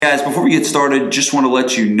Guys, before we get started, just want to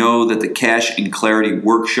let you know that the Cash and Clarity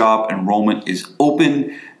Workshop enrollment is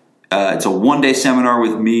open. It's a one-day seminar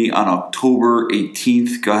with me on October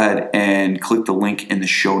 18th. Go ahead and click the link in the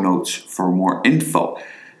show notes for more info.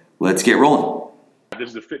 Let's get rolling. This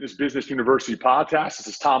is the Fitness Business University podcast. This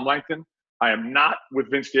is Tom Langton. I am not with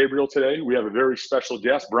Vince Gabriel today. We have a very special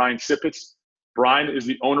guest, Brian Sipitz. Brian is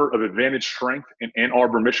the owner of Advantage Strength in Ann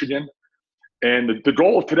Arbor, Michigan. And the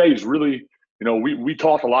goal of today is really, we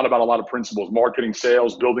talk a lot about a lot of principles, marketing,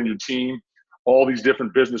 sales, building your team, all these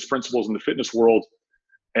different business principles in the fitness world.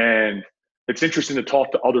 And it's interesting to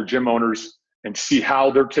talk to other gym owners and see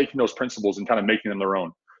how they're taking those principles and kind of making them their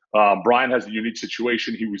own. Brian has a unique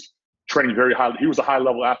situation. He was training very high. He was a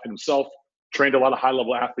high-level athlete himself, trained a lot of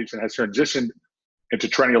high-level athletes, and has transitioned into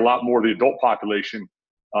training a lot more of the adult population.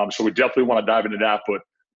 So we definitely want to dive into that.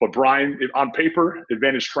 But Brian, on paper,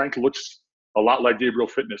 Advantage Strength looks a lot like Gabriel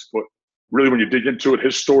Fitness, but really when you dig into it,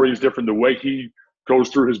 his story is different. The way he goes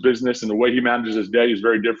through his business and the way he manages his day is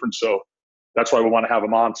very different. So that's why we want to have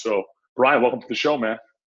him on. So Brian, welcome to the show, man.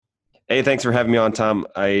 Hey, thanks for having me on, Tom.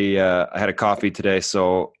 I had a coffee today,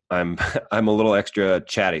 so I'm a little extra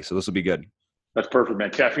chatty, so this will be good. That's perfect,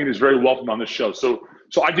 man. Caffeine is very welcome on this show. So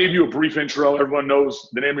I gave you a brief intro. Everyone knows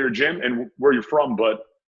the name of your gym and where you're from, but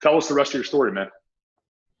tell us the rest of your story, man.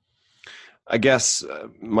 I guess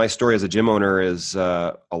my story as a gym owner is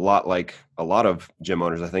a lot like a lot of gym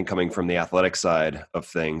owners, I think, coming from the athletic side of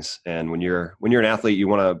things. And when you're an athlete, you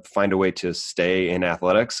want to find a way to stay in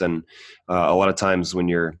athletics. And a lot of times when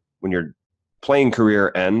your playing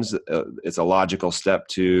career ends, it's a logical step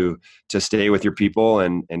to stay with your people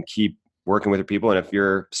and keep working with your people. And if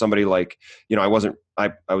you're somebody like, I was a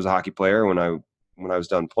hockey player when I was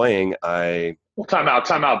done playing. Well, time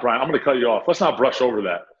out, Brian. I'm going to cut you off. Let's not brush over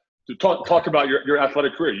that. So talk about your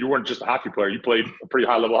athletic career. You weren't just a hockey player. You played a pretty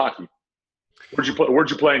high level hockey. Where'd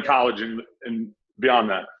you play in college and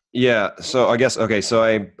beyond that? Yeah. So I guess, okay. So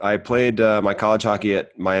I played my college hockey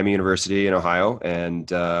at Miami University in Ohio. And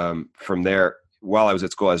from there, while I was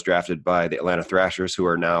at school, I was drafted by the Atlanta Thrashers, who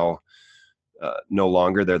are now no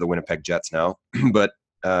longer. They're the Winnipeg Jets now. But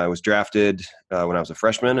I was drafted when I was a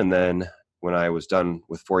freshman. And then when I was done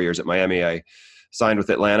with 4 years at Miami, I signed with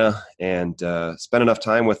Atlanta and spent enough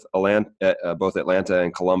time with both Atlanta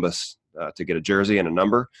and Columbus to get a jersey and a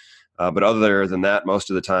number. But other than that, most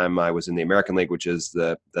of the time I was in the American League, which is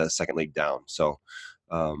the second league down. So,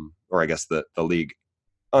 or I guess the league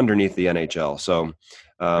underneath the NHL. So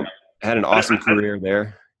I had an awesome career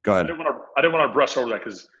there. Go ahead. I didn't want to brush over that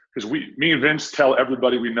because me and Vince tell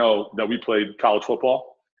everybody we know that we played college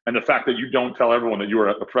football. And the fact that you don't tell everyone that you were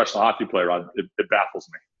a professional hockey player, it baffles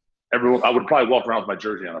me. I would probably walk around with my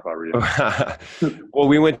jersey on if I were you. Well,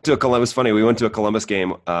 we went to a Columbus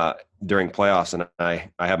game during playoffs, and I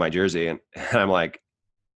had my jersey, and I'm like,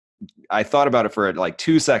 I thought about it for like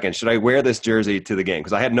 2 seconds. Should I wear this jersey to the game?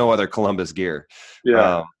 Because I had no other Columbus gear.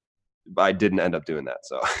 Yeah. I didn't end up doing that.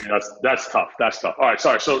 So yeah, that's tough. All right.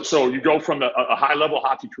 Sorry. So you go from a high level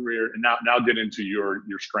hockey career and now get into your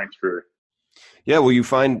strength career. Yeah. Well, you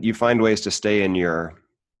find ways to stay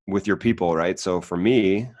with your people, right? So for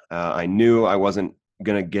me, I knew I wasn't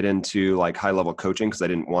going to get into like high level coaching because I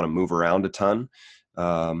didn't want to move around a ton.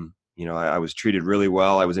 I was treated really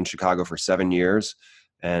well. I was in Chicago for 7 years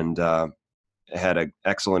and had an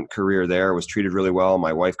excellent career there. Was treated really well.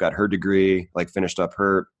 My wife got her degree, finished up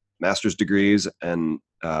her master's degrees. And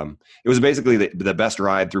it was basically the best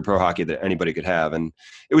ride through pro hockey that anybody could have. And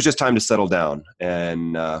it was just time to settle down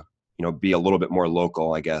and, be a little bit more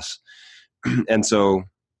local, I guess. And so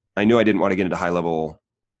I knew I didn't want to get into high level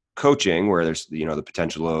coaching where there's, the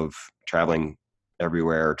potential of traveling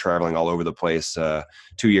everywhere, traveling all over the place,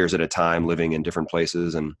 2 years at a time, living in different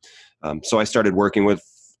places. And so I started working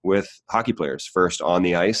with hockey players first on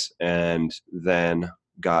the ice, and then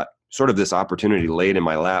got sort of this opportunity laid in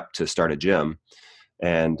my lap to start a gym.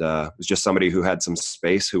 And it was just somebody who had some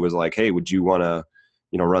space who was like, hey, would you want to,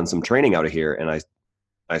 run some training out of here? And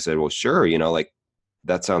I said, well, sure.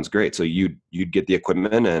 That sounds great. So you'd get the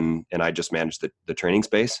equipment and I just managed the training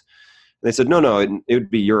space. And they said, no, it would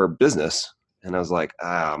be your business. And I was like,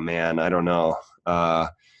 man, I don't know.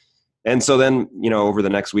 And so then, over the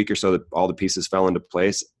next week or so, all the pieces fell into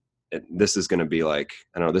place. This is going to be like,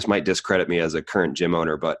 I don't know, this might discredit me as a current gym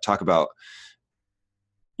owner, but talk about,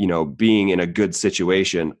 being in a good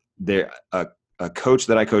situation. A coach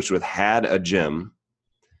that I coached with had a gym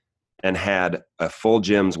and had a full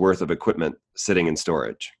gym's worth of equipment sitting in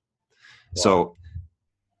storage. Wow. So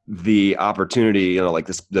the opportunity,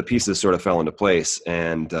 the pieces sort of fell into place.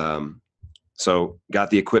 And so got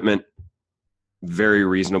the equipment very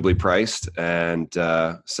reasonably priced and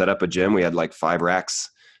set up a gym. We had like 5 racks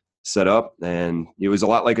set up, and it was a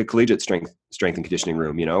lot like a collegiate strength and conditioning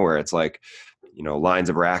room, where it's like, lines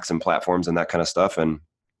of racks and platforms and that kind of stuff. And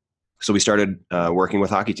so we started working with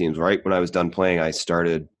hockey teams. Right when I was done playing, I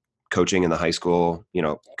started coaching in the high school,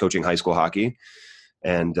 coaching high school hockey.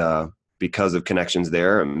 And because of connections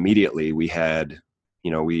there, immediately we had,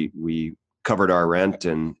 we covered our rent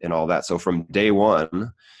and all that. So from day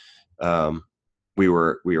one, we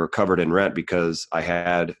were covered in rent because I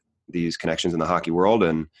had these connections in the hockey world.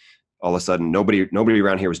 And all of a sudden, nobody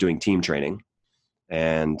around here was doing team training.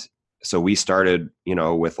 And so we started,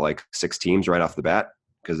 with like 6 teams right off the bat,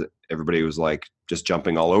 because everybody was like just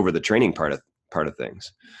jumping all over the training part of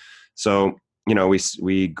things. So,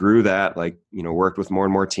 we grew that, like, worked with more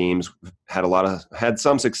and more teams, had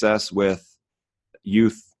some success with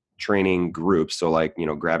youth training groups. So like,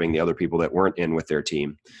 grabbing the other people that weren't in with their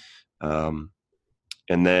team. And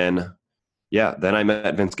then I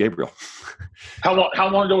met Vince Gabriel. How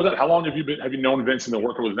long ago was that? How long have you known Vince and been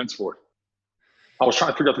working with Vince for? I was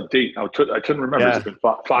trying to figure out the date. I couldn't remember. Yeah. It's been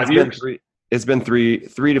 5 years. It's been three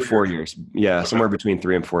to 4 years. Yeah, somewhere between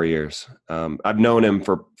 3 and 4 years. I've known him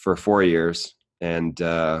for 4 years, and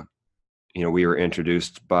we were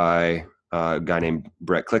introduced by a guy named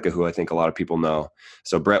Brett Klicka, who I think a lot of people know.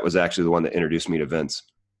 So Brett was actually the one that introduced me to Vince,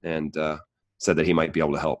 and said that he might be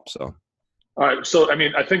able to help. So, all right. So,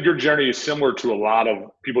 I think your journey is similar to a lot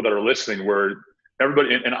of people that are listening, where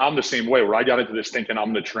everybody, and I'm the same way, where I got into this thinking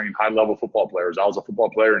I'm going to train high-level football players. I was a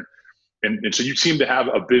football player, and so you seem to have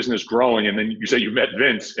a business growing, and then you say you met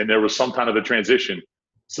Vince, and there was some kind of a transition.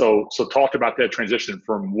 So talk about that transition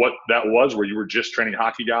from what that was, where you were just training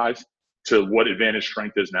hockey guys, to what Advantage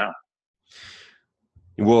Strength is now.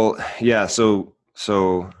 Well, yeah. So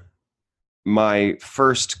my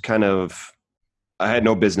first I had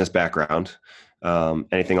no business background,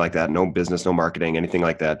 anything like that. No business, no marketing, anything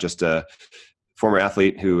like that. Just a former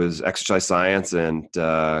athlete who was exercise science and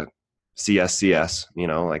CSCS.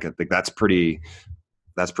 Like, I think that's pretty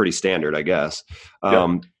standard, I guess.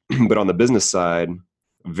 But on the business side,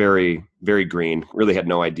 very, very green. Really had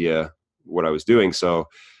no idea what I was doing. So,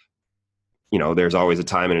 there's always a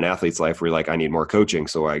time in an athlete's life where you're like, I need more coaching.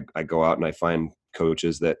 So I go out and I find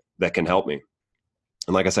coaches that can help me.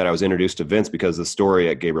 And like I said, I was introduced to Vince because the story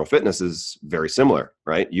at Gabriel Fitness is very similar,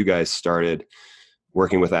 right? You guys started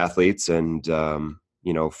working with athletes, and,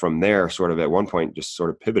 from there, sort of at one point, just sort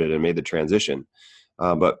of pivoted and made the transition.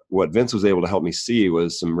 But what Vince was able to help me see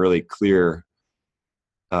was some really clear,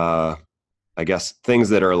 I guess, things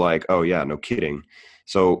that are like, oh yeah, no kidding.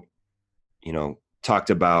 So, talked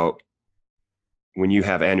about, when you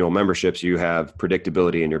have annual memberships, you have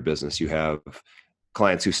predictability in your business. You have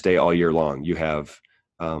clients who stay all year long. You have,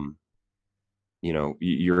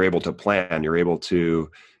 you're able to plan. You're able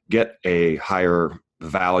to get a higher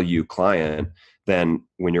value client than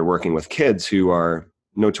when you're working with kids who are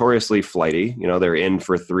notoriously flighty. They're in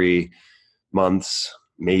for 3 months,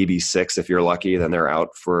 maybe 6 if you're lucky. Then they're out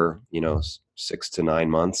for 6 to 9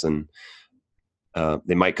 months, and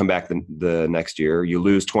they might come back the next year. You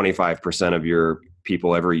lose 25% of your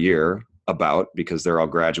people every year, because they're all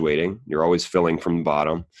graduating. You're always filling from the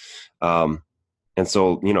bottom. And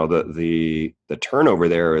so, the turnover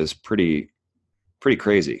there is pretty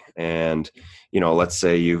crazy. And, let's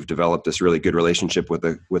say you've developed this really good relationship with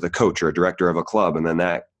a coach or a director of a club, and then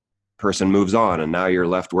that person moves on, and now you're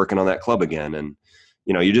left working on that club again. And,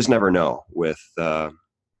 you just never know with, the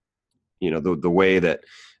way that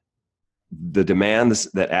the demands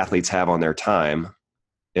that athletes have on their time.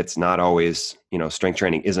 It's not always, strength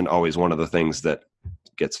training isn't always one of the things that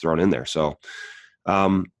gets thrown in there. So,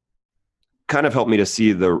 kind of helped me to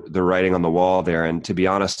see the writing on the wall there. And to be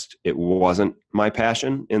honest, it wasn't my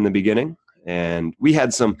passion in the beginning. And we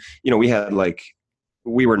had some,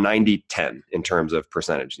 we were 90-10 in terms of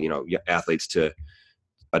percentage, athletes to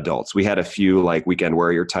adults. We had a few like weekend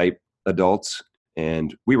warrior type adults,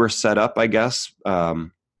 and we were set up, I guess,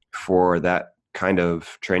 for that kind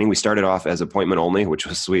of training. We started off as appointment only, which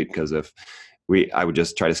was sweet, because I would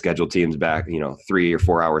just try to schedule teams back, 3 or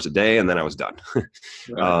 4 hours a day, and then I was done.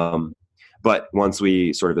 Right. But once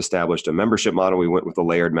we sort of established a membership model, we went with a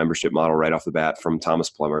layered membership model right off the bat from Thomas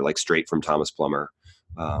Plummer, like straight from Thomas Plummer.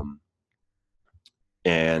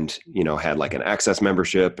 And, had like an access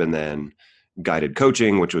membership, and then guided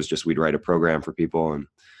coaching, which was just, we'd write a program for people. And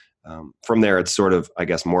from there, it's sort of, I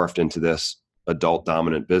guess, morphed into this adult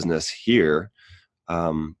dominant business here.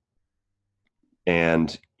 And,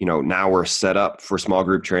 now we're set up for small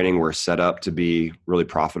group training. We're set up to be really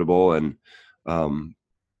profitable. And, and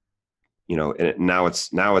now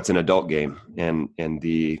it's an adult game, and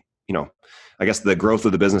the, I guess the growth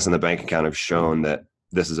of the business and the bank account have shown that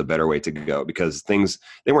this is a better way to go, because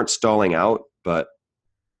they weren't stalling out, but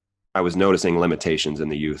I was noticing limitations on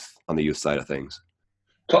the youth side of things.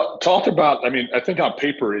 Talk about, I mean, I think on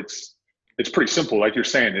paper it's pretty simple. Like you're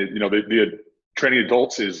saying, the training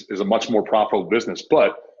adults is a much more profitable business,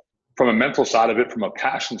 but from a mental side of it, from a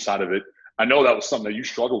passion side of it, I know that was something that you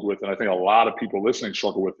struggled with. And I think a lot of people listening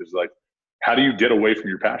struggle with, is like, how do you get away from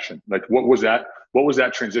your passion? Like, what was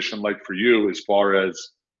that transition like for you, as far as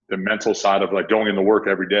the mental side of like going into work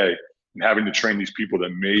every day and having to train these people that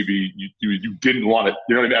maybe you didn't want to,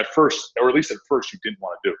 you know what I mean, at first, or at least at first you didn't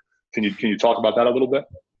want to do. Can you talk about that a little bit?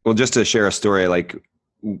 Well, just to share a story, like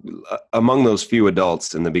among those few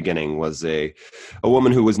adults in the beginning was a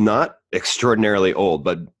woman who was not extraordinarily old,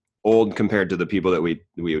 but old compared to the people that we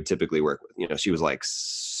would typically work with. You know, she was like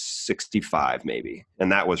 65 maybe.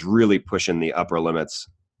 And that was really pushing the upper limits.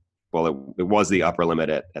 Well, it was the upper limit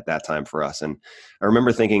at that time for us. And I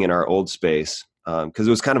remember thinking in our old space, because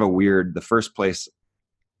it was kind of a weird, the first place,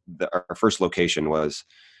 our first location was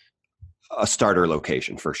a starter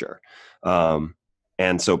location for sure.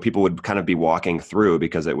 And so people would kind of be walking through,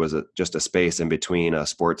 because it was just a space in between a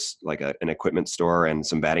sports, like an equipment store and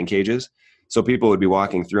some batting cages. So people would be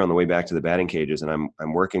walking through on the way back to the batting cages. And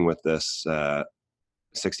I'm working with this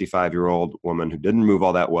 65-year-old woman who didn't move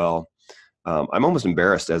all that well. I'm almost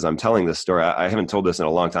embarrassed as I'm telling this story. I haven't told this in a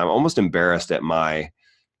long time. I'm almost embarrassed at my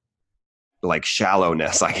like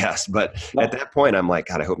shallowness, I guess. But at that point, I'm like,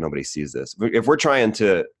 God, I hope nobody sees this. If we're trying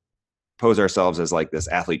to pose ourselves as like this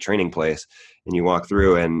athlete training place, and you walk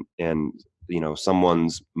through and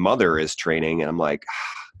someone's mother is training, and I'm like,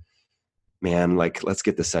 man, like, let's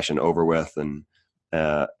get this session over with and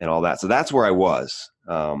all that. So that's where I was.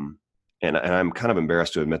 And I'm kind of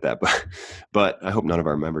embarrassed to admit that, but I hope none of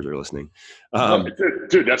our members are listening.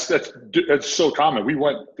 Dude, that's so common. We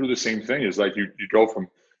went through the same thing. Is like you go from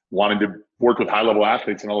wanting to work with high level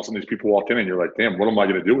athletes, and all of a sudden these people walk in, and you're like, damn, what am I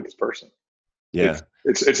going to do with this person? Yeah,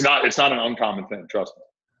 it's not an uncommon thing. Trust me.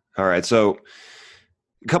 All right, so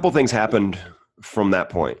a couple things happened from that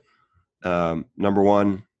point. Number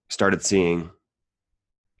one, started seeing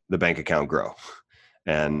the bank account grow,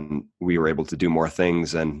 and we were able to do more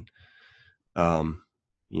things and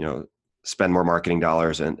spend more marketing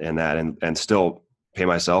dollars and still pay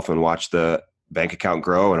myself and watch the bank account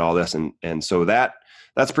grow and all this. And so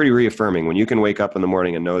that's pretty reaffirming when you can wake up in the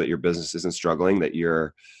morning and know that your business isn't struggling, that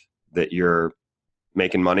you're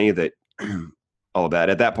making money, that all of that.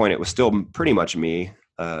 At that point, it was still pretty much me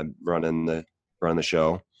running the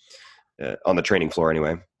show on the training floor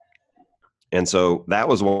anyway. And so that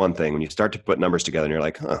was one thing. When you start to put numbers together and you're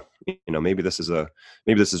like, maybe this is a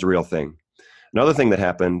real thing. Another thing that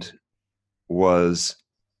happened was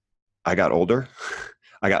I got older.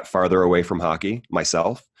 I got farther away from hockey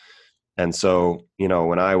myself. And so,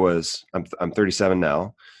 when I'm 37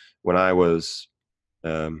 now. When I was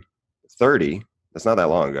 30, that's not that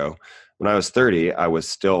long ago. When I was 30, I was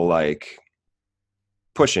still like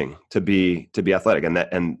pushing to be athletic.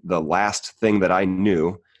 And the last thing that I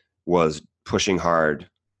knew was pushing hard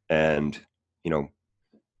and,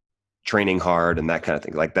 training hard and that kind of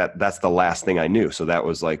thing. Like that's the last thing I knew. So that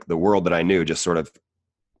was like the world that I knew just sort of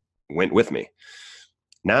went with me.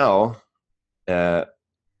 Now, I'm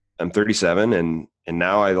 37 and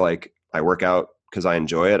now I work out because I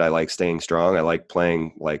enjoy it. I like staying strong. I like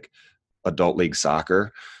playing like adult league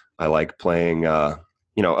soccer. I like playing,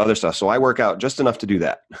 other stuff. So I work out just enough to do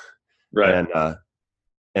that. Right.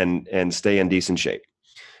 And stay in decent shape.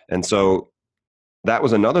 And so that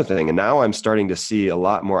was another thing. And now I'm starting to see a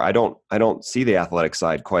lot more. I don't see the athletic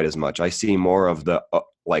side quite as much. I see more of the,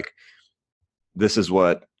 this is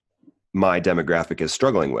what my demographic is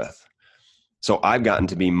struggling with. So I've gotten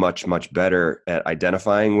to be much, much better at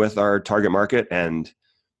identifying with our target market and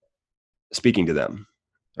speaking to them.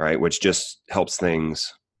 All right. Which helps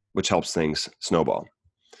things snowball.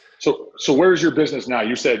 So where's your business now?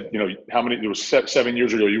 You said, it was 7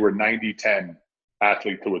 years ago, you were 90-10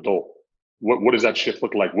 athlete to adult. What does that shift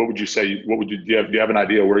look like? What would you say? Do you have an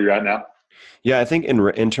idea where you're at now? Yeah, I think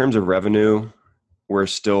in terms of revenue, we're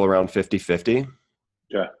still around 50-50.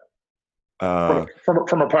 Yeah. Let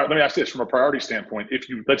me ask this, from a priority standpoint, if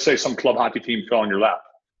let's say some club hockey team fell in your lap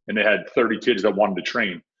and they had 30 kids that wanted to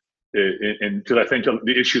train, and because I think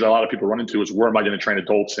the issue that a lot of people run into is, where am I going to train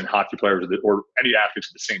adults and hockey players or any athletes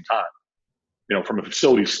at the same time? From a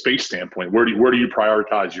facility space standpoint, where do you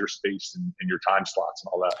prioritize your space and your time slots and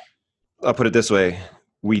all that? I'll put it this way.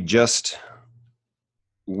 We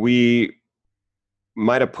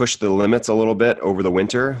might have pushed the limits a little bit over the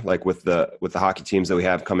winter, like with the hockey teams that we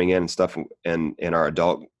have coming in and stuff, and in our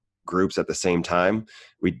adult groups at the same time.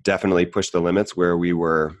 We definitely pushed the limits where we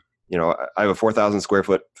were, I have a 4,000 square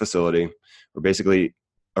foot facility. We're basically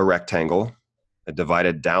a rectangle,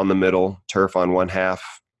 divided down the middle, turf on one half,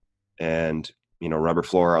 and rubber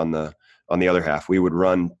floor on the other half. We would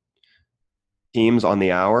run teams on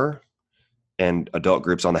the hour and adult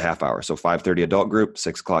groups on the half hour. So 5:30 adult group,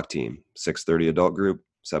 6 o'clock team, 6:30 adult group,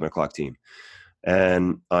 7 o'clock team.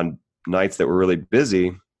 And on nights that were really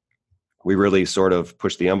busy, we really sort of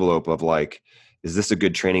pushed the envelope of like, is this a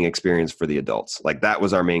good training experience for the adults? Like that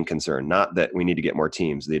was our main concern, not that we need to get more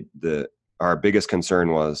teams. Our biggest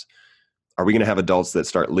concern was, are we going to have adults that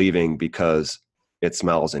start leaving because it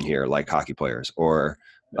smells in here like hockey players, or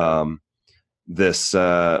this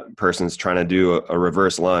person's trying to do a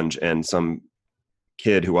reverse lunge and some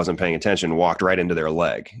kid who wasn't paying attention walked right into their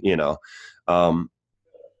leg,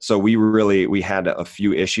 so we had a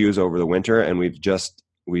few issues over the winter, and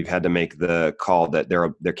we've had to make the call that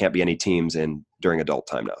there can't be any teams in during adult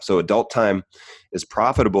time now. So adult time is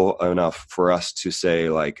profitable enough for us to say,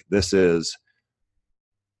 like, this is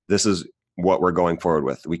what we're going forward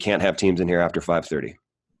with. We can't have teams in here after 5:30,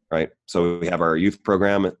 right? So we have our youth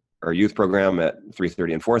program at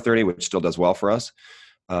 3:30 and 4:30, which still does well for us.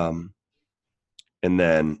 And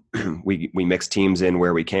then we mix teams in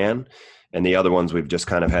where we can, and the other ones we've just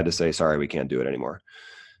kind of had to say, sorry, we can't do it anymore.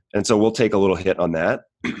 And so we'll take a little hit on that,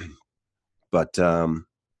 but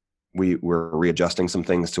we're readjusting some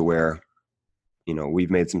things to where,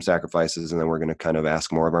 we've made some sacrifices, and then we're going to kind of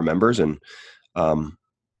ask more of our members, and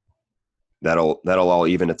that'll all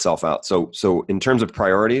even itself out. So in terms of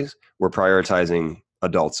priorities, we're prioritizing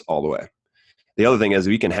adults all the way. The other thing is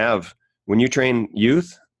when you train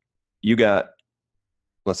youth, you got,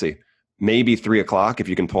 let's see, maybe 3 o'clock if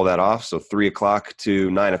you can pull that off. So 3 o'clock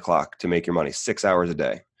to 9 o'clock to make your money, 6 hours a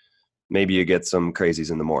day. Maybe you get some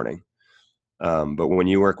crazies in the morning. But when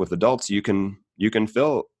you work with adults, you can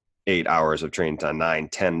fill 8 hours of training time, 9,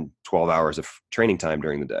 10, 12 hours of training time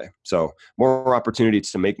during the day. So more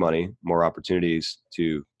opportunities to make money, more opportunities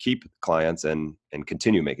to keep clients and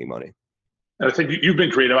continue making money. And I think you've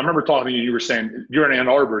been creative. I remember talking to you, you were saying you're in Ann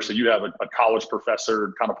Arbor, so you have a college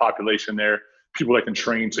professor kind of population there, people that can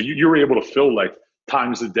train. So you were able to fill like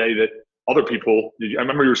times a day that other people, I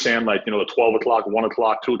remember you were saying like, the 12 o'clock, 1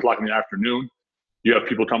 o'clock, 2 o'clock in the afternoon, you have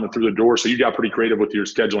people coming through the door. So you got pretty creative with your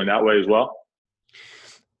scheduling that way as well.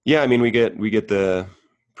 Yeah. I mean, we get the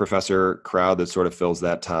professor crowd that sort of fills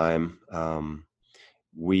that time.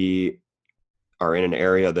 We are in an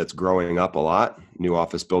area that's growing up a lot, new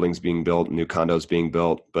office buildings being built, new condos being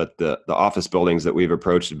built, but the office buildings that we've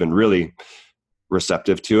approached have been really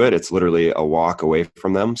receptive to it. It's literally a walk away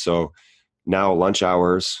from them. So now lunch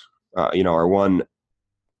hours, our one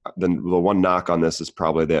knock on this is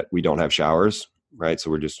probably that we don't have showers, right? So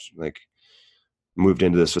we're just like moved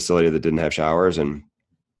into this facility that didn't have showers. And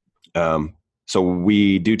so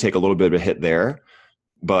we do take a little bit of a hit there,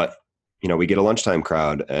 but we get a lunchtime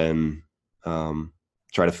crowd and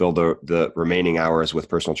try to fill the remaining hours with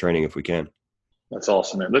personal training if we can. That's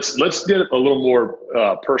awesome, man. Let's get a little more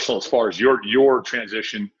personal as far as your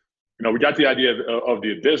transition. We got the idea of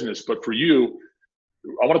the business, but for you,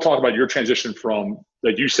 I want to talk about your transition from,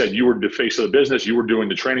 like you said, you were the face of the business, you were doing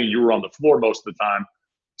the training, you were on the floor most of the time.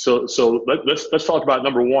 So let's talk about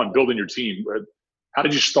number one, building your team. How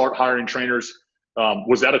did you start hiring trainers?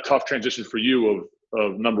 Was that a tough transition for you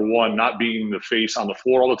of number one, not being the face on the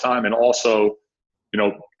floor all the time, and also,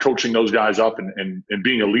 coaching those guys up and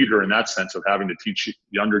being a leader in that sense of having to teach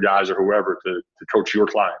younger guys or whoever to coach your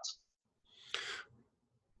clients?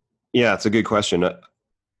 Yeah, it's a good question.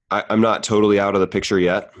 I'm not totally out of the picture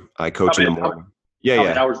yet. I coach in the morning.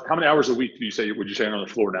 How many hours a week would you say on the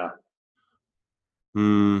floor now?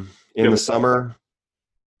 In the summer,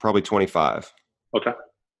 probably 25. Okay.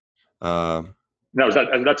 Now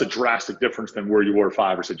that's a drastic difference than where you were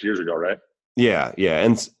 5 or 6 years ago, right? Yeah.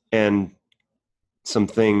 And some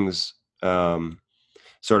things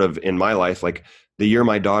sort of in my life, like the year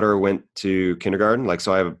my daughter went to kindergarten, like,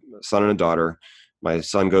 so I have a son and a daughter. My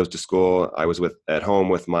son goes to school. I was at home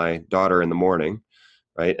with my daughter in the morning,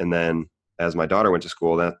 right? And then as my daughter went to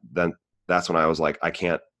school, then that's when I was like, I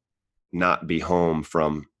can't not be home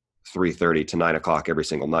from 3:30 to 9 o'clock every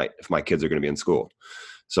single night if my kids are going to be in school.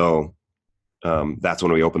 So that's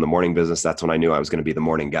when we opened the morning business. That's when I knew I was going to be the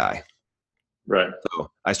morning guy. Right.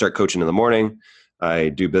 So I start coaching in the morning. I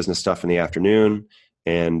do business stuff in the afternoon,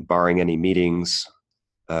 and barring any meetings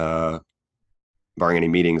later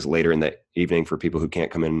in the evening for people who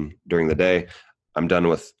can't come in during the day, I'm done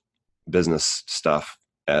with business stuff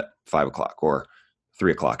at 5 o'clock or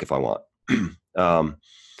 3 o'clock if I want.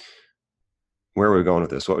 Where are we going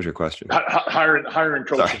with this? What was your question? Hiring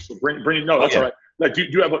coaches. So that's all right. Like, do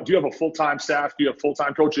you have a full-time staff? Do you have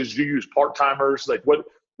full-time coaches? Do you use part-timers? Like, what,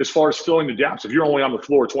 as far as filling the gaps, if you're only on the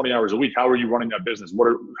floor 20 hours a week, how are you running that business?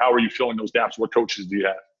 How are you filling those gaps? What coaches do you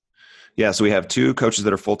have? Yeah. So we have 2 coaches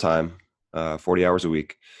that are full-time, 40 hours a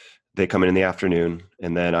week. They come in the afternoon,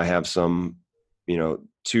 and then I have some, 2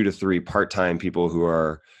 to 3 part-time people who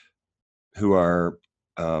are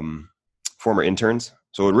former interns.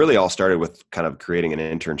 So it really all started with kind of creating an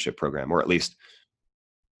internship program, or at least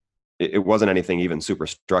it wasn't anything even super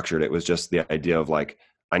structured. It was just the idea of like,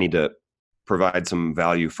 I need to provide some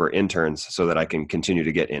value for interns so that I can continue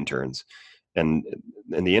to get interns. And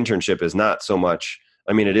the internship is not so much,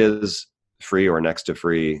 I mean, it is free or next to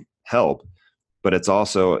free help, but it's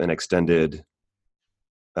also an extended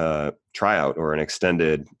tryout or an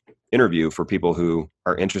extended interview for people who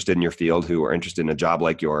are interested in your field, who are interested in a job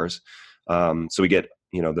like yours. So we get,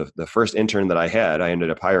 the first intern that I had, I ended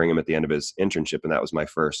up hiring him at the end of his internship, and that was my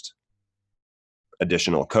first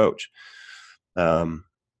additional coach.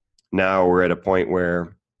 Now we're at a point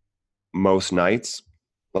where most nights,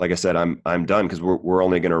 like I said, I'm done because we're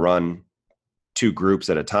only going to run 2 groups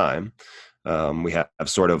at a time. We have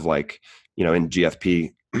sort of like, in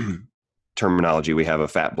GFP terminology, we have a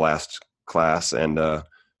fat blast class and a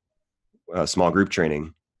small group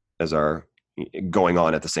training as our going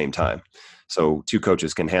on at the same time. So 2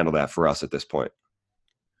 coaches can handle that for us at this point.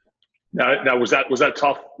 Now was that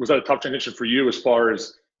tough? Was that a tough transition for you as far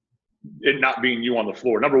as it not being you on the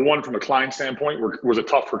floor? Number one, from a client standpoint, was it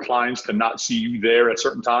tough for clients to not see you there at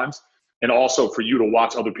certain times? And also for you to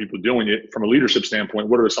watch other people doing it from a leadership standpoint,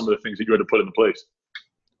 what are some of the things that you had to put into place?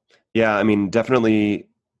 Yeah, I mean, definitely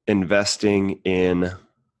investing in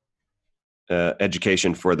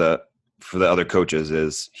education for the other coaches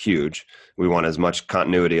is huge. We want as much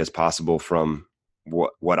continuity as possible from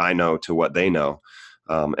what I know to what they know.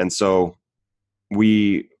 And so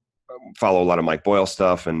we follow a lot of Mike Boyle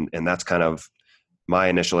stuff. And that's kind of my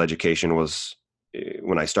initial education was,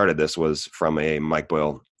 when I started this, was from a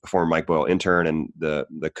former Mike Boyle intern and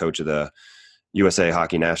the coach of the USA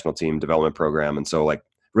Hockey National Team development program. And so like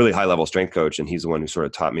really high level strength coach. And he's the one who sort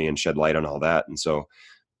of taught me and shed light on all that. And so,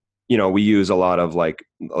 we use a lot of like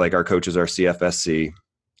our coaches are CFSC,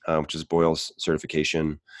 which is Boyle's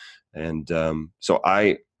certification. And so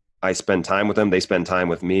I spend time with them. They spend time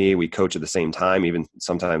with me. We coach at the same time, even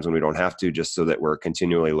sometimes when we don't have to, just so that we're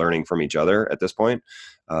continually learning from each other at this point.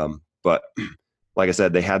 But like I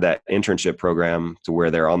said, they had that internship program to where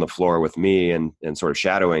they're on the floor with me and sort of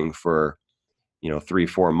shadowing for,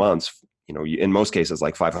 3-4 months, in most cases,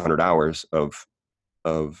 like 500 hours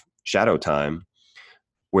of shadow time,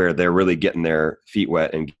 where they're really getting their feet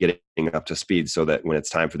wet and getting up to speed so that when it's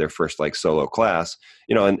time for their first like solo class,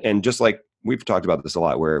 and just like we've talked about this a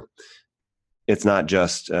lot, where it's not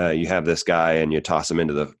just you have this guy and you toss him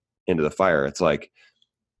into the fire. It's like,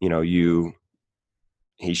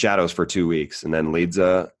 he shadows for 2 weeks and then leads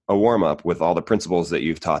a warm up with all the principles that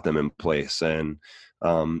you've taught them in place. And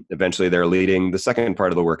eventually they're leading the second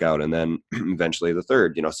part of the workout and then eventually the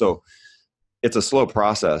third, so it's a slow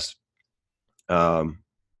process.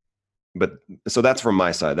 But so that's from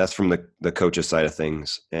my side, that's from the coach's side of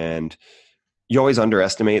things. And you always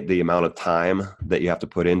underestimate the amount of time that you have to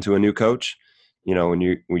put into a new coach. When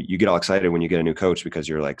you get all excited when you get a new coach because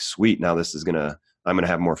you're like, sweet, now I'm going to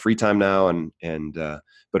have more free time now.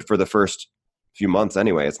 But for the first few months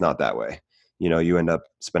anyway, it's not that way. You end up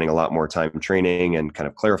spending a lot more time training and kind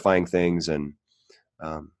of clarifying things and,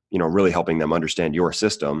 really helping them understand your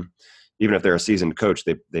system. Even if they're a seasoned coach,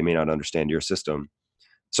 they may not understand your system.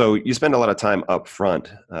 So you spend a lot of time up front,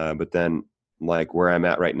 but then like where I'm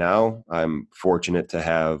at right now, I'm fortunate to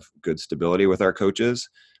have good stability with our coaches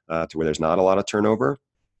to where there's not a lot of turnover.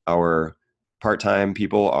 Our part-time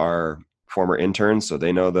people are former interns, so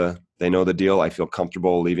they know the deal. I feel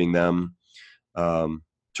comfortable leaving them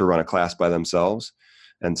to run a class by themselves.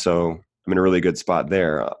 And so I'm in a really good spot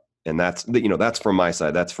there. And that's from my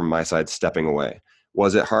side. That's from my side stepping away.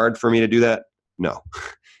 Was it hard for me to do that? No.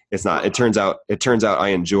 It's not. It turns out I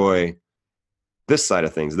enjoy this side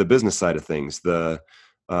of things, the business side of things, the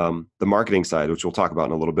marketing side, which we'll talk about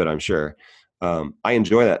in a little bit, I'm sure. I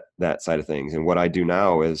enjoy that side of things. And what I do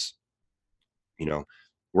now is,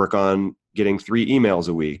 work on getting 3 emails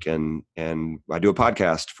a week and I do a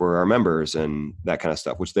podcast for our members and that kind of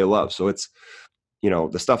stuff, which they love. So it's,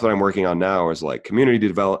 the stuff that I'm working on now is like community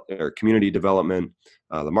development,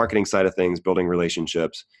 the marketing side of things, building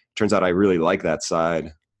relationships. Turns out I really like that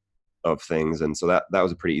side of things. And so that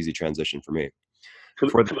was a pretty easy transition for me.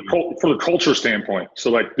 For the culture standpoint. So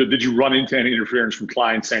like, did you run into any interference from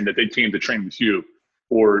clients saying that they came to train with you?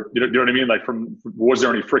 Or, you know what I mean? Like was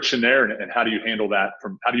there any friction there and how do you handle that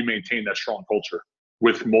how do you maintain that strong culture?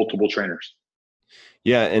 with multiple trainers?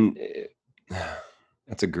 Yeah. And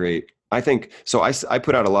that's a great, I think, so I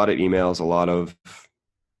put out a lot of emails, a lot of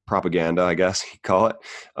propaganda, I guess you call it,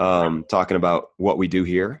 talking about what we do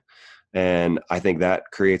here. And I think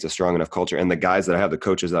that creates a strong enough culture. And the guys that I have, the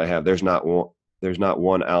coaches that I have, there's not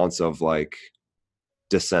 1 ounce of like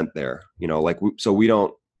dissent there, like, so we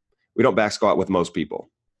don't back squat with most people,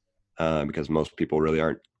 because most people really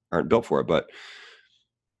aren't built for it, but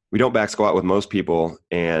we don't back squat with most people.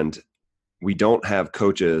 And we don't have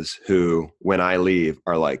coaches who, when I leave,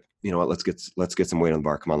 are like, you know what, let's get some weight on the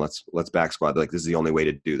bar. Come on, let's back squat. Like, this is the only way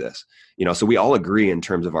to do this. So we all agree in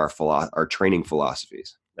terms of our training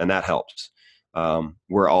philosophies, and that helps.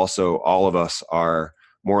 We're also, all of us are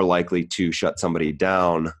more likely to shut somebody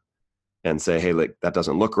down and say, hey, like, that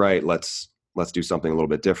doesn't look right. Let's do something a little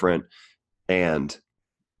bit different.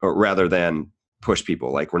 Or rather than push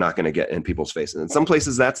people, like, we're not going to get in people's faces. And in some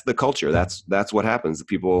places that's the culture. That's what happens. The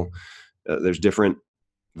people, there's different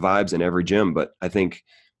vibes in every gym, but I think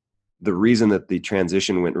the reason that the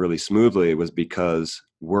transition went really smoothly was because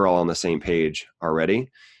we're all on the same page already,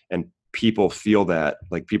 and people feel that,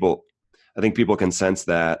 like, I think people can sense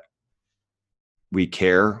that we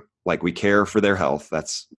care for their health.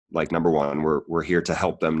 That's like number one. We're here to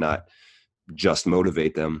help them, not just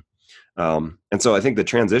motivate them. And so I think the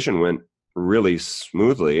transition went really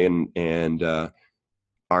smoothly, and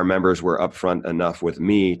our members were upfront enough with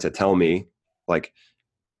me to tell me, like,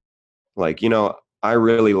 I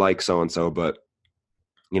really like so-and-so, but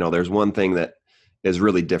there's one thing that is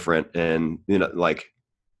really different. And,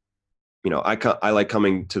 I like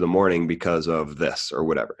coming to the morning because of this or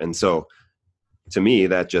whatever. And so to me,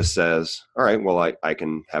 that just says, all right, well, I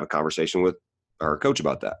can have a conversation with our coach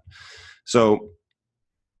about that. So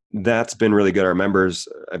that's been really good. Our members,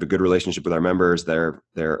 I have a good relationship with our members. They're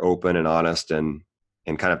open and honest and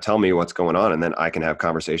kind of tell me what's going on. And then I can have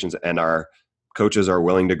conversations, and our coaches are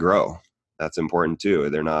willing to grow. That's important too.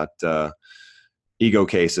 They're not ego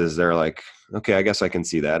cases. They're like, okay, I guess I can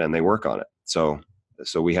see that. And they work on it. So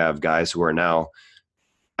we have guys who are now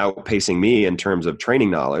outpacing me in terms of training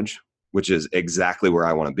knowledge, which is exactly where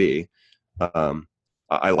I want to be.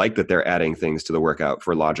 I like that they're adding things to the workout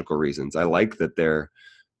for logical reasons. I like that they're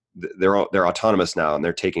autonomous now, and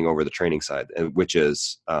they're taking over the training side, which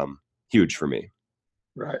is huge for me.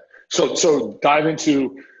 Right. So dive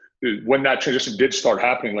into when that transition did start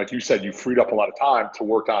happening. Like you said, you freed up a lot of time to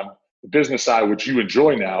work on the business side, which you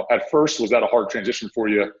enjoy now. At first, was that a hard transition for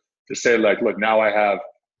you to say, like, look, now I have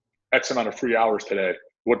X amount of free hours today.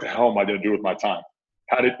 What the hell am I going to do with my time?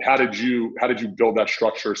 How did you build that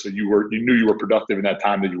structure so you knew you were productive in that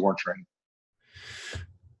time that you weren't training?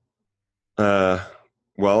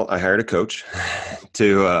 Well, I hired a coach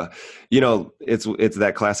to, it's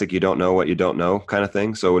that classic, you don't know what you don't know kind of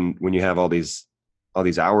thing. So when you have all these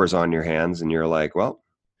hours on your hands and you're like, well,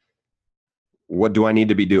 what do I need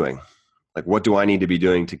to be doing? Like, what do I need to be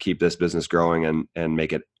doing to keep this business growing and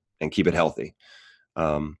make it and keep it healthy?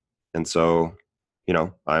 And so,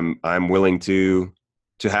 I'm willing to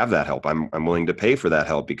have that help. I'm willing to pay for that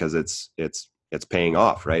help because it's paying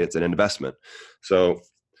off, right? It's an investment. So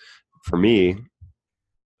for me,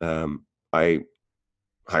 I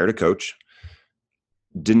hired a coach,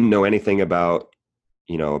 didn't know anything about,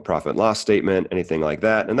 a profit and loss statement, anything like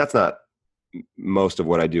that. And that's not most of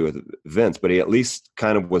what I do with Vince, but he at least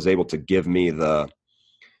kind of was able to give me the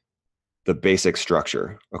basic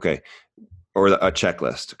structure. Okay. Or a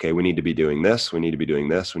checklist. Okay. We need to be doing this. We need to be doing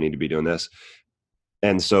this. We need to be doing this.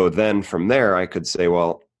 And so then from there I could say,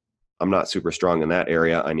 well, I'm not super strong in that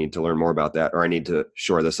area. I need to learn more about that, or I need to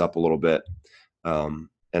shore this up a little bit.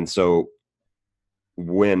 And so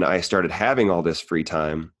when I started having all this free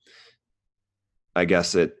time, I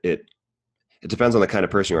guess it depends on the kind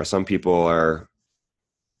of person you are. Some people are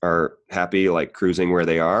happy, like, cruising where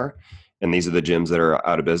they are. And these are the gyms that are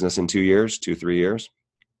out of business in 2 years, 2-3 years.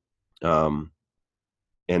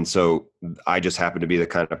 And so I just happen to be the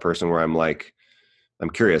kind of person where I'm like, I'm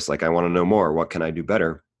curious, like, I want to know more. What can I do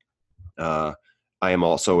better? I am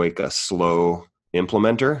also like a slow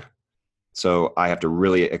implementer. So I have to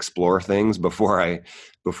really explore things before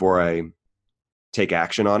I take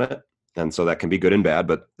action on it. And so that can be good and bad,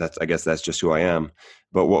 but I guess that's just who I am.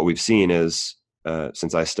 But what we've seen is,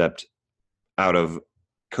 since I stepped out of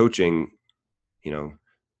coaching,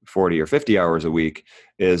 40 or 50 hours a week,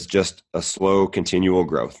 is just a slow, continual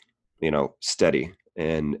growth, steady,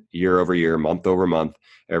 and year over year, month over month,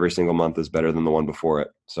 every single month is better than the one before it.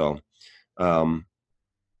 So, and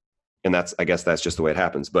I guess that's just the way it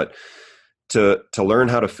happens. But to learn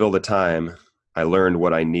how to fill the time, I learned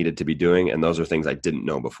what I needed to be doing. And those are things I didn't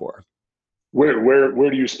know before. Where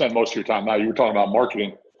do you spend most of your time now? You were talking about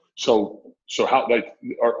marketing. So how, like,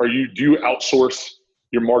 do you outsource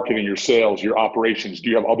your marketing, your sales, your operations? Do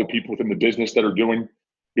you have other people within the business that are doing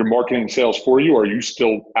your marketing and sales for you, or are you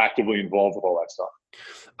still actively involved with all that stuff?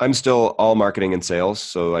 I'm still all marketing and sales.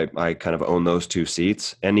 So I kind of own those two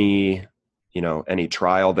seats. Any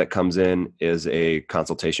trial that comes in is a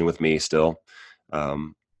consultation with me still.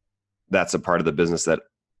 That's a part of the business that,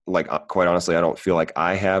 like, quite honestly, I don't feel like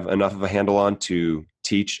I have enough of a handle on to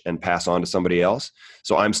teach and pass on to somebody else.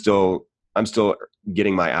 So I'm still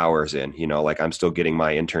getting my hours in, like I'm still getting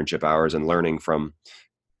my internship hours and learning from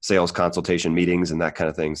sales consultation meetings and that kind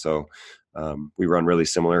of thing. So we run really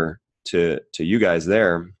similar to you guys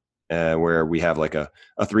there, where we have like a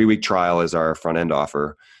 3-week trial as our front end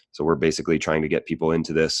offer. So we're basically trying to get people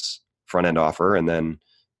into this front end offer and then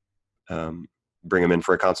bring them in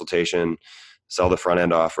for a consultation, sell the front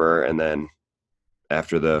end offer, and then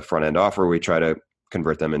after the front end offer, we try to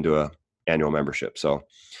convert them into a annual membership. So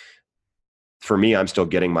for me, I'm still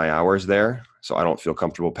getting my hours there, so I don't feel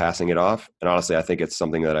comfortable passing it off. And honestly, I think it's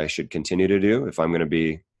something that I should continue to do if I'm going to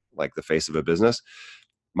be like the face of a business.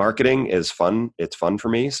 Marketing is fun. It's fun for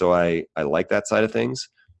me. So I like that side of things.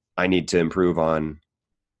 I need to improve on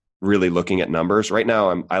really looking at numbers. Right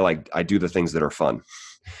now, I do the things that are fun,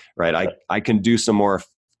 right? I can do some more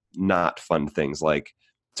not fun things. Like,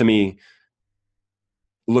 to me,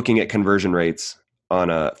 looking at conversion rates on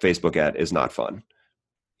a Facebook ad is not fun.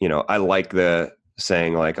 I like the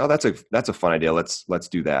saying like, oh, that's a fun idea. Let's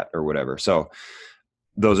do that or whatever. So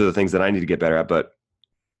those are the things that I need to get better at. But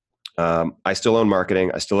I still own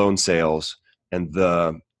marketing. I still own sales, and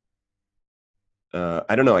I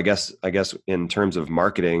don't know. I guess in terms of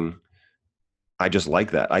marketing, I just like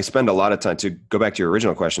that. I spend a lot of time, to go back to your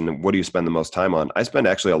original question, what do you spend the most time on? I spend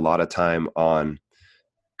actually a lot of time on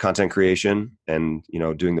content creation and,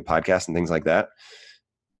 doing the podcast and things like that.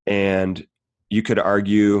 And you could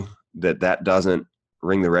argue that doesn't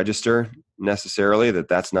ring the register necessarily,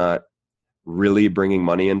 that's not really bringing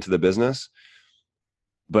money into the business.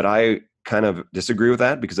 But I kind of disagree with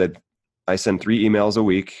that, because I send 3 emails a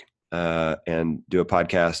week and do a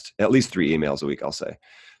podcast, at least 3 emails a week, I'll say.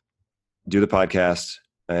 Do the podcast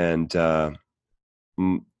and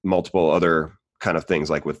multiple other kind of things,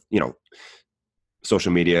 like with,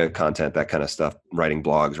 social media content, that kind of stuff, writing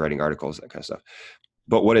blogs, writing articles, that kind of stuff.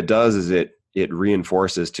 But what it does is it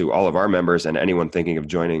reinforces to all of our members and anyone thinking of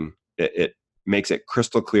joining, it makes it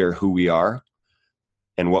crystal clear who we are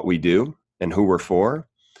and what we do and who we're for,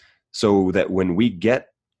 so that when we get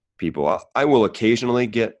people, I will occasionally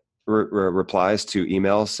get replies to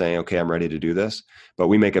emails saying, okay, I'm ready to do this. But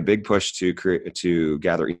we make a big push to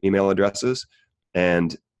gather email addresses,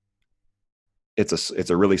 and it's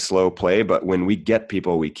a really slow play. But when we get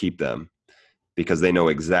people, we keep them, because they know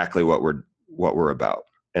exactly what we're about,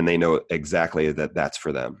 and they know exactly that that's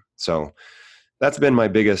for them. So that's been my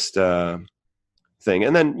biggest thing.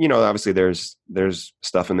 And then, obviously there's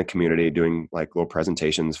stuff in the community, doing like little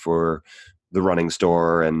presentations for the running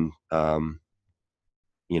store and,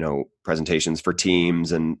 presentations for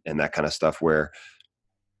teams and that kind of stuff, where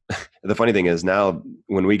the funny thing is now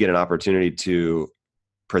when we get an opportunity to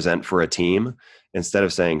present for a team, instead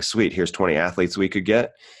of saying, sweet, here's 20 athletes we could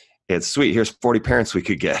get, it's sweet, here's 40 parents we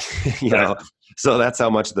could get, So that's how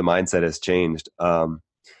much the mindset has changed. How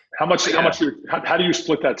do you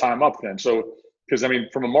split that time up then? So, because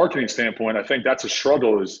from a marketing standpoint, I think that's a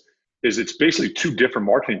struggle is it's basically 2 different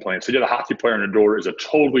marketing plans. To get a hockey player in the door is a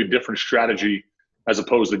totally different strategy as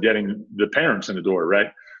opposed to getting the parents in the door, right?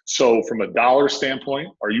 So from a dollar standpoint,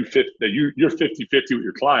 you're 50-50 with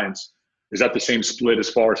your clients. Is that the same split as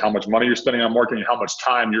far as how much money you're spending on marketing and how much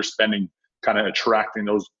time you're spending kind of attracting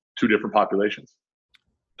those 2 different populations?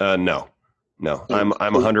 No, I'm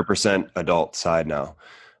 100% adult side now.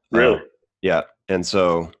 Really? Yeah. And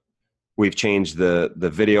so we've changed the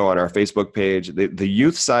video on our Facebook page. The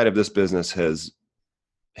youth side of this business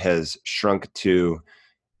has shrunk to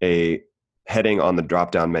a heading on the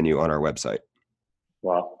drop-down menu on our website.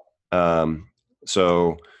 Wow.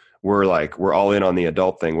 So we're all in on the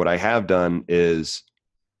adult thing. What I have done is,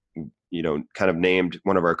 kind of named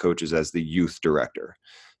one of our coaches as the youth director.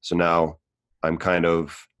 So now I'm kind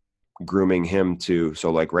of grooming him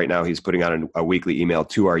so like right now he's putting out a weekly email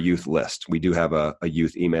to our youth list. We do have a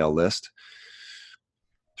youth email list.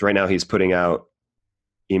 So right now he's putting out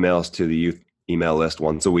emails to the youth email list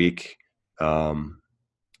once a week.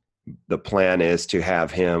 The plan is to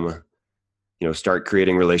have him, start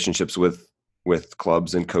creating relationships with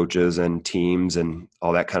clubs and coaches and teams and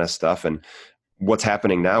all that kind of stuff. And what's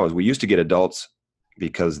happening now is we used to get adults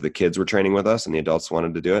because the kids were training with us and the adults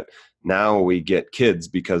wanted to do it. Now we get kids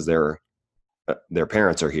because they're their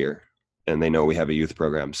parents are here and they know we have a youth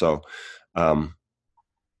program. So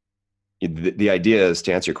the idea is,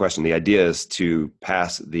 to answer your question, the idea is to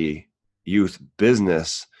pass the youth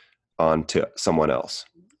business on to someone else,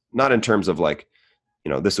 not in terms of like,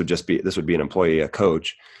 this would be an employee, a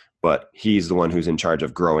coach, but he's the one who's in charge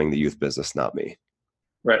of growing the youth business, not me.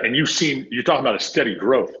 Right. And you're talking about a steady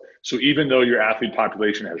growth. So even though your athlete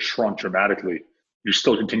population has shrunk dramatically, you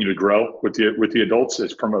still continue to grow with the adults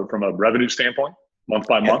as from a revenue standpoint, month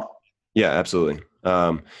by month. Yeah, absolutely.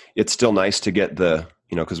 It's still nice to get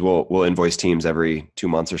because we'll invoice teams every 2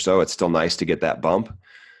 months or so. It's still nice to get that bump.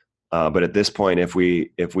 But at this point, if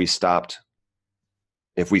we stopped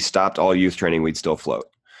all youth training, we'd still float.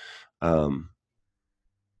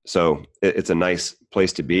 So it's a nice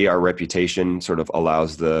place to be. Our reputation sort of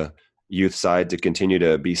allows the youth side to continue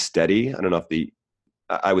to be steady. I don't know if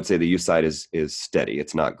I would say the youth side is steady.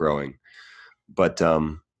 It's not growing, but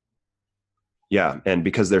yeah. And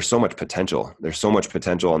because there's so much potential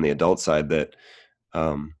on the adult side that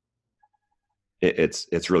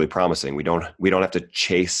it's really promising. We don't have to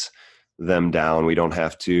chase them down. We don't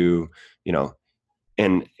have to,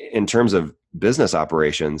 and in terms of business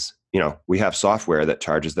operations, we have software that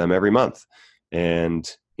charges them every month, and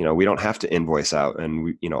we don't have to invoice out, and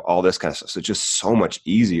we, all this kind of stuff. So it's just so much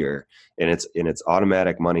easier, and it's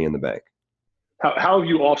automatic money in the bank. How have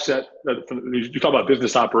you offset that? You talk about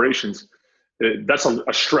business operations. That's a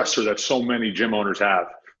stressor that so many gym owners have.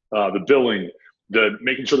 The billing, the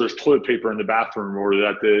making sure there's toilet paper in the bathroom, or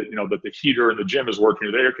that the heater in the gym is working,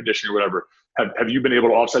 or the air conditioning, or whatever. Have you been able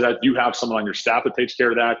to offset that? Do you have someone on your staff that takes care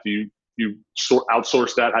of that? Do you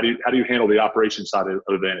outsource that? How do you handle the operation side of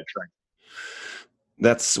Advantage Strength?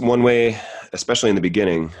 That's one way, especially in the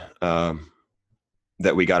beginning,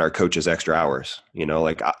 that we got our coaches extra hours.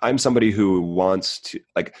 I'm somebody who wants to,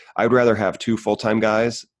 I would rather have 2 full-time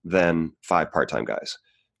guys than 5 part-time guys.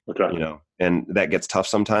 Okay. And that gets tough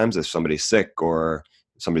sometimes if somebody's sick or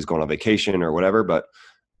somebody's going on vacation or whatever. But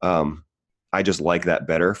I just like that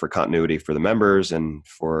better for continuity for the members and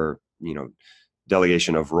for,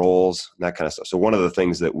 delegation of roles, that kind of stuff. So one of the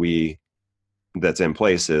things that's in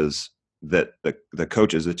place is that the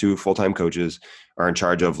coaches, the 2 full-time coaches, are in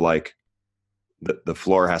charge of the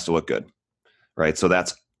floor has to look good, right? So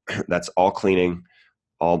that's all cleaning,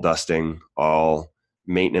 all dusting, all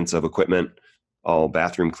maintenance of equipment, all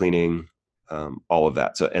bathroom cleaning, all of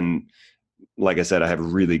that. So, and like I said, I have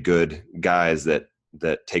really good guys that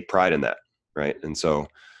take pride in that, right? And so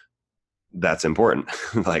that's important.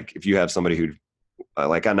 Like if you have somebody who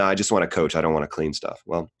no, I just want to coach, I don't want to clean stuff.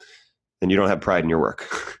 Well, then you don't have pride in your work.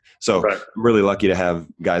 So right. I'm really lucky to have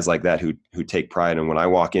guys like that who take pride. And when I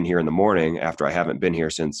walk in here in the morning, after I haven't been here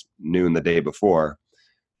since noon the day before,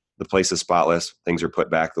 the place is spotless. Things are put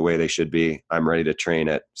back the way they should be. I'm ready to train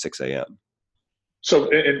at 6 a.m. So,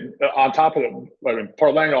 and on top of it,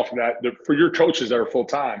 parlaying off of that, for your coaches that are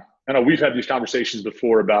full-time, I know we've had these conversations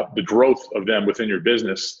before about the growth of them within your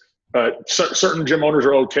business. Certain gym owners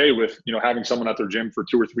are okay with, having someone at their gym for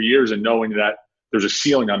 2 or 3 years and knowing that there's a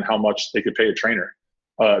ceiling on how much they could pay a trainer.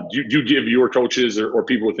 Do you give your coaches or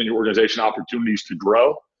people within your organization opportunities to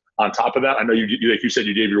grow on top of that? I know like you said,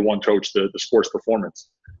 you gave your one coach the sports performance.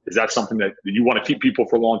 Is that something that you want to keep people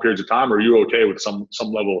for long periods of time, or are you okay with some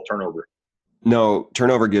level of turnover? No,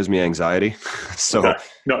 turnover gives me anxiety. So okay.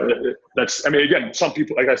 No, again, some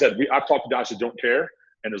people, like I said, I've talked to guys that don't care,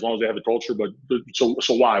 and as long as they have the culture, but so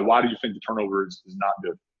why do you think the turnover is not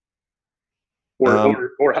good? Or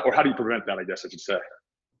how do you prevent that, I guess I should say?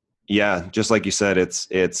 Yeah, just like you said,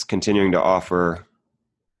 it's continuing to offer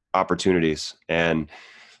opportunities. And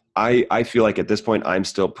I feel like at this point, I'm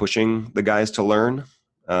still pushing the guys to learn.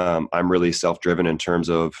 I'm really self-driven in terms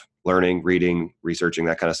of learning, reading, researching,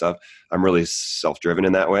 that kind of stuff. I'm really self-driven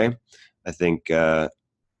in that way. I think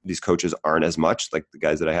these coaches aren't as much, like the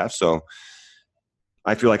guys that I have. So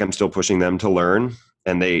I feel like I'm still pushing them to learn,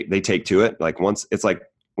 and they take to it.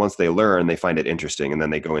 Once they learn, they find it interesting, and then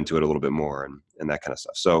they go into it a little bit more and that kind of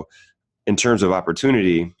stuff. So in terms of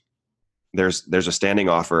opportunity, there's a standing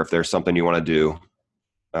offer. If there's something you want to do,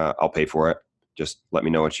 I'll pay for it. Just let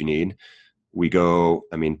me know what you need. We go,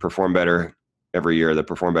 Perform Better every year. The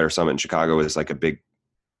Perform Better Summit in Chicago is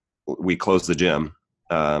we close the gym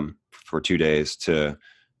for 2 days to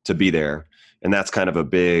be there. And that's kind of a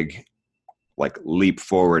big leap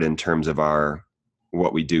forward in terms of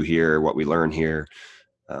what we do here, what we learn here,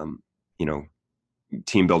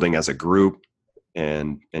 team building as a group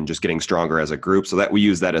and just getting stronger as a group. So that we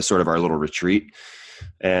use that as sort of our little retreat.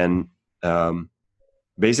 And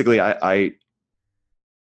basically I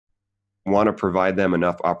want to provide them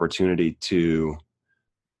enough opportunity to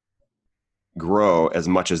grow as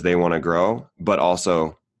much as they want to grow, but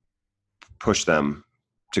also push them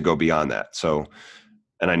to go beyond that. So,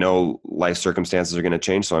 and I know life circumstances are going to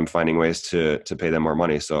change, so I'm finding ways to pay them more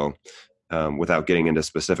money. So, without getting into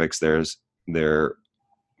specifics, there's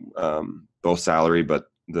both salary, but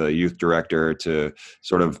the youth director to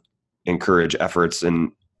sort of encourage efforts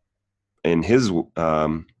in his,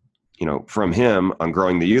 from him on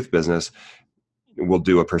growing the youth business. We'll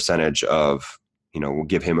do a percentage of, we'll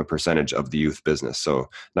give him a percentage of the youth business. So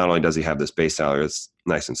not only does he have this base salary that's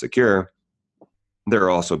nice and secure, there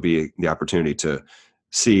will also be the opportunity to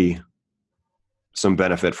see some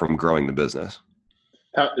benefit from growing the business.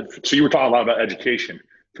 So you were talking a lot about education.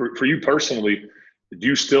 For you personally, are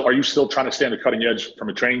you still trying to stay on the cutting edge from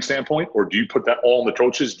a training standpoint, or do you put that all in the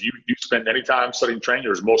coaches? Do you spend any time studying training,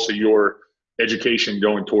 or is most of your education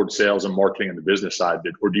going towards sales and marketing and the business side,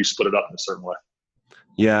 or do you split it up in a certain way?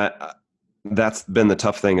 Yeah, that's been the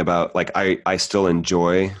tough thing about, like, I still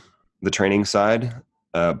enjoy the training side,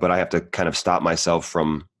 but I have to kind of stop myself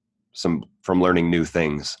from learning new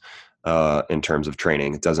things in terms of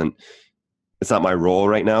training. It's not my role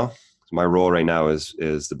right now. My role right now is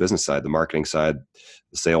the business side, the marketing side,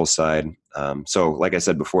 the sales side. So like I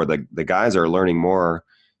said before, the guys are learning more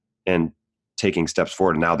and taking steps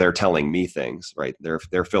forward. And now they're telling me things, right?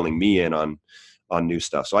 They're filling me in on new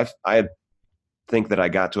stuff. So I think that I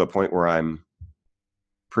got to a point where I'm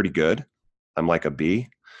pretty good. I'm like a B.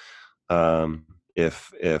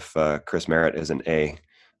 If Chris Merritt is an A,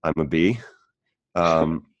 I'm a B.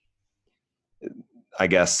 I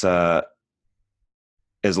guess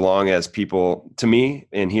as long as people, to me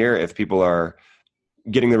in here, if people are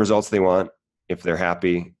getting the results they want, if they're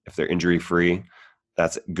happy, if they're injury free,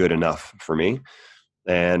 that's good enough for me.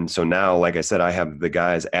 And so now, like I said, I have the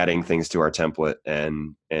guys adding things to our template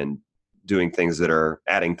and doing things that are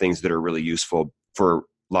adding things that are really useful for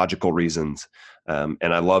logical reasons. And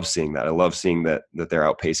I love seeing that. I love seeing that they're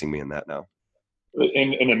outpacing me in that now.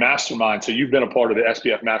 In the mastermind, so you've been a part of the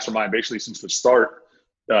SBF mastermind basically since the start.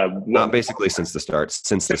 Not basically since the start.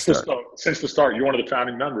 Since the start, you're one of the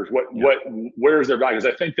founding members. Where is their value?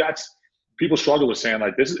 Because I think that's, people struggle with saying,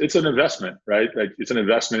 like, this. It's an investment, right? Like, it's an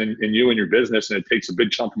investment in you and your business, and it takes a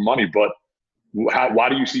big chunk of money. But why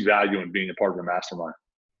do you see value in being a part of the mastermind?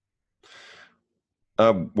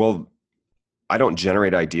 Well, I don't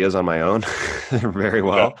generate ideas on my own very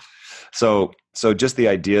well. Okay. So just the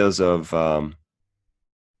ideas of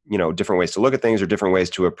different ways to look at things, or different ways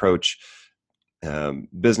to approach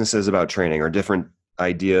businesses about training, or different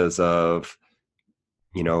ideas of,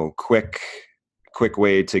 quick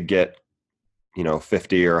way to get,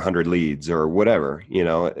 50 or 100 leads or whatever,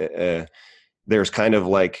 there's kind of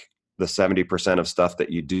like the 70% of stuff that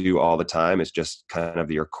you do all the time is just kind of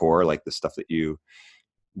your core, like the stuff that you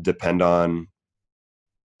depend on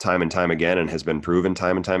time and time again and has been proven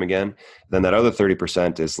time and time again. Then that other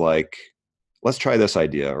 30% is like, let's try this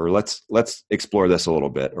idea, or let's explore this a little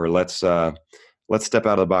bit, or let's step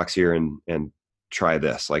out of the box here and try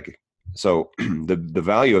this. Like, so the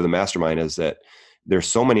value of the mastermind is that there's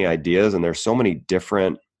so many ideas, and there's so many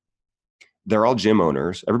different, they're all gym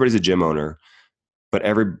owners. Everybody's a gym owner, but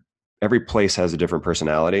every place has a different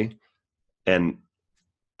personality and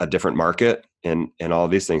a different market and all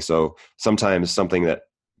of these things. So sometimes something that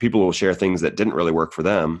people will share things that didn't really work for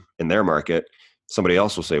them in their market, somebody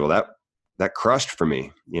else will say, well, that crushed for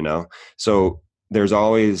me, So there's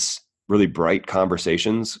always really bright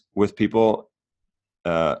conversations with people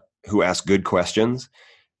who ask good questions,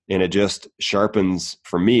 and it just sharpens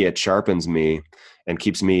me and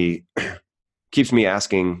keeps me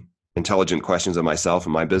asking intelligent questions of myself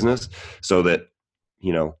and my business, so that,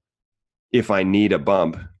 if I need a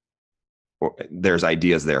bump, there's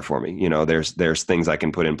ideas there for me. There's things I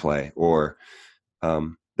can put in play, or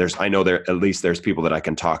I know there's people that I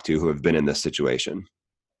can talk to who have been in this situation.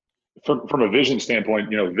 From a vision standpoint,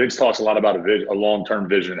 Vince talks a lot about a long-term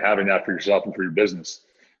vision, having that for yourself and for your business.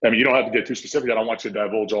 I mean, you don't have to get too specific. I don't want you to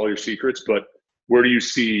divulge all your secrets, but where do you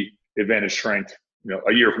see Advantage Strength,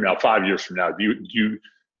 a year from now, 5 years from now? Do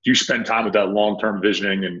you spend time with that long-term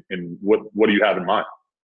visioning, and what do you have in mind?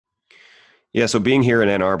 Yeah. So being here in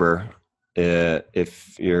Ann Arbor,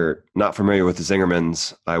 if you're not familiar with the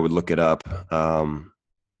Zingermans, I would look it up.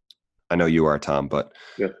 I know you are, Tom, but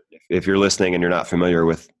yeah. If you're listening and you're not familiar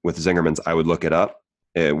with Zingermans, I would look it up.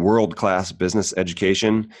 World-class business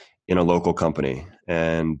education in a local company.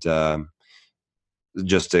 And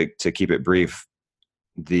just to keep it brief,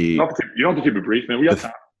 you don't have to keep it brief, man. We have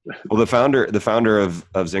time. Well, the founder of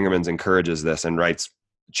Zingermans encourages this and writes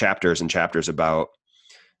chapters and chapters about,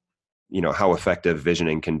 how effective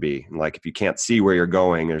visioning can be. Like, if you can't see where you're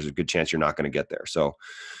going, there's a good chance you're not going to get there. So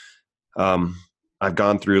I've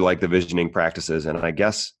gone through like the visioning practices, and I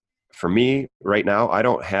guess for me right now, I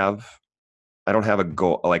don't have a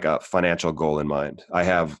goal, like a financial goal in mind. I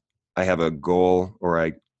have a goal,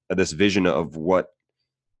 or this vision of what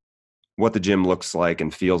the gym looks like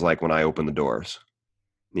and feels like when I open the doors,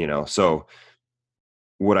 So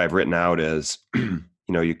what I've written out is,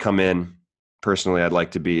 you come in. Personally, I'd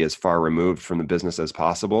like to be as far removed from the business as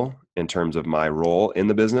possible in terms of my role in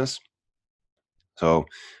the business. So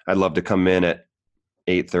I'd love to come in at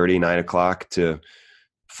 8:30, 9:00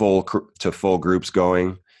 to full groups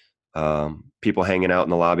going. People hanging out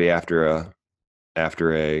in the lobby after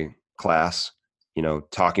a class,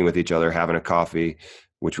 talking with each other, having a coffee,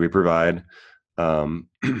 which we provide.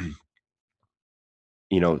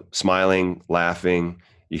 Smiling, laughing.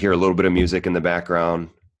 You hear a little bit of music in the background.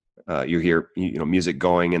 You hear music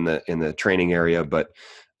going in the training area, but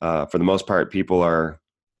for the most part, people are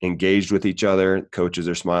engaged with each other. Coaches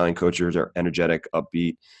are smiling. Coaches are energetic,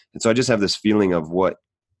 upbeat, and so I just have this feeling of what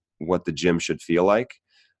the gym should feel like.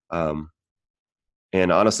 And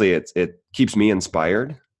honestly, it keeps me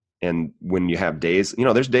inspired. And when you have days,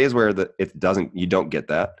 there's days where you don't get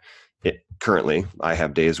that. Currently, I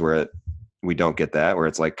have days where we don't get that, where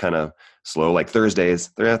it's like kind of slow, like Thursdays.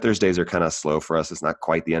 Thursdays are kind of slow for us. It's not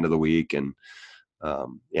quite the end of the week, and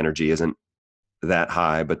energy isn't that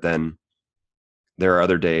high. But then there are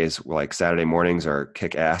other days, like Saturday mornings are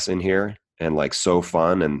kick ass in here and like so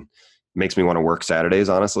fun, and makes me want to work Saturdays,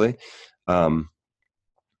 honestly.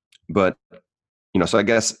 But so I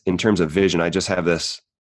guess in terms of vision, I just have this,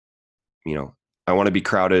 I want to be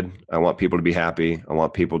crowded. I want people to be happy. I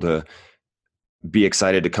want people to be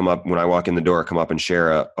excited to come up when I walk in the door, come up and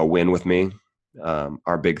share a win with me.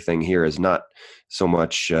 Our big thing here is not so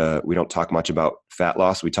much, we don't talk much about fat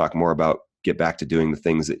loss. We talk more about get back to doing the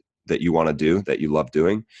things that you want to do, that you love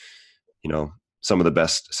doing. Some of the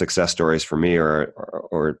best success stories for me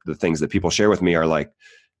or the things that people share with me are like,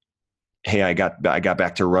 hey, I got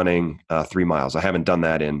back to running 3 miles. I haven't done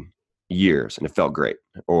that in years and it felt great.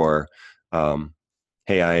 Or,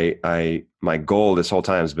 hey, my goal this whole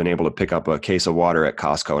time has been able to pick up a case of water at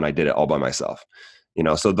Costco, and I did it all by myself.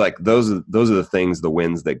 So like those are the things, the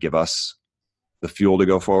wins that give us the fuel to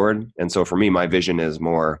go forward. And so for me, my vision is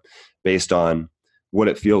more based on what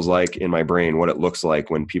it feels like in my brain, what it looks like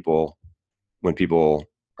when people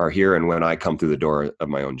are here and when I come through the door of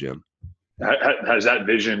my own gym. Has that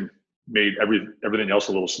vision made everything else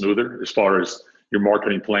a little smoother as far as your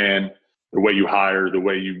marketing plan, the way you hire, the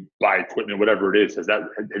way you buy equipment, whatever it is? Have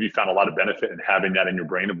you found a lot of benefit in having that in your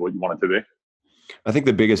brain of what you want it to be? I think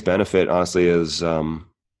the biggest benefit, honestly, is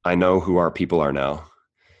I know who our people are now,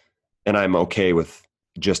 and I'm okay with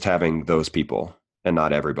just having those people and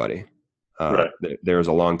not everybody. Right. There was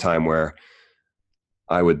a long time where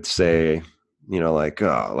I would say, like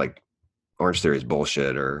Orange Theory is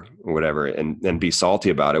bullshit or whatever, and be salty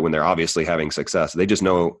about it when they're obviously having success. They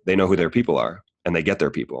know who their people are, and they get their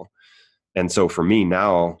people. And so for me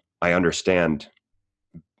now, I understand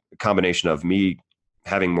a combination of me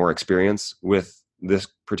having more experience with this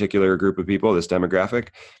particular group of people, this demographic,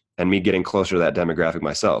 and me getting closer to that demographic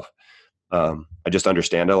myself. I just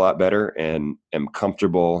understand it a lot better and am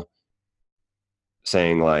comfortable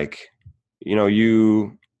saying like,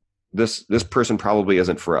 this person probably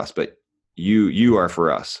isn't for us, but you are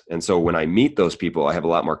for us. And so when I meet those people, I have a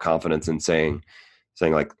lot more confidence in saying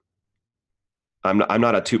like, I'm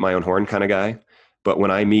not a toot my own horn kind of guy, but when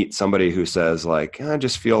I meet somebody who says like, I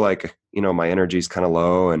just feel like, my energy's kind of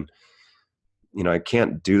low and, I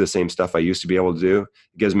can't do the same stuff I used to be able to do,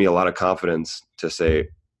 it gives me a lot of confidence to say,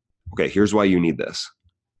 okay, here's why you need this.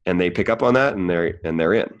 And they pick up on that and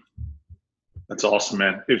they're in. That's awesome,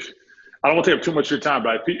 man. I don't want to take up too much of your time,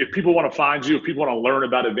 but if people want to find you, if people want to learn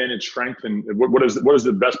about Advantage Strength, and what is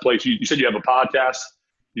the best place? You said you have a podcast.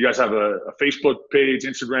 You guys have a Facebook page,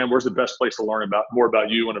 Instagram. Where's the best place to learn more about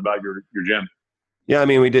you and about your gym? Yeah, I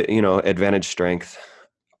mean, we did, Advantage Strength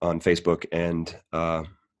on Facebook and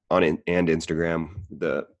and Instagram.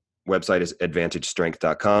 The website is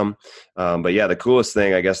advantagestrength.com. But yeah, the coolest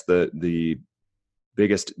thing, I guess, the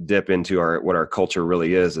biggest dip into what our culture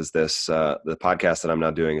really is this the podcast that I'm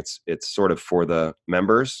now doing. It's sort of for the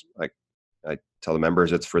members. Like I tell the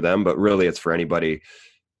members it's for them, but really it's for anybody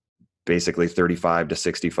basically 35 to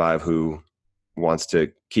 65 who wants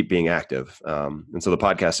to keep being active. And so the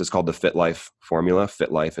podcast is called the Fit Life Formula.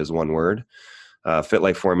 Fit Life is one word. Fit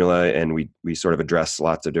Life Formula, and we sort of address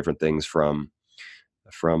lots of different things from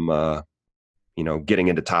getting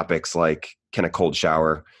into topics like, can a cold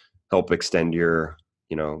shower help extend your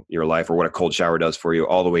life, or what a cold shower does for you,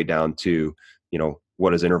 all the way down to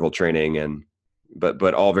what is interval training and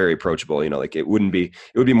but all very approachable. Like it would be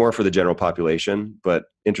more for the general population, but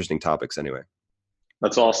interesting topics anyway.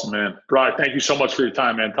 That's awesome, man. Brian, thank you so much for your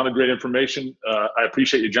time, man. Ton of great information. I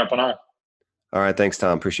appreciate you jumping on. All right. Thanks,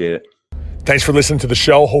 Tom. Appreciate it. Thanks for listening to the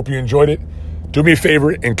show. Hope you enjoyed it. Do me a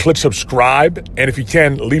favor and click subscribe. And if you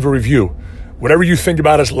can, leave a review. Whatever you think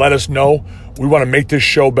about us, let us know. We want to make this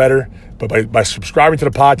show better. But by subscribing to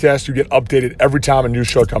the podcast, you get updated every time a new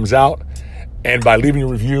show comes out. And by leaving a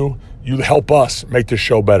review, you help us make this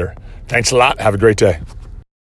show better. Thanks a lot. Have a great day.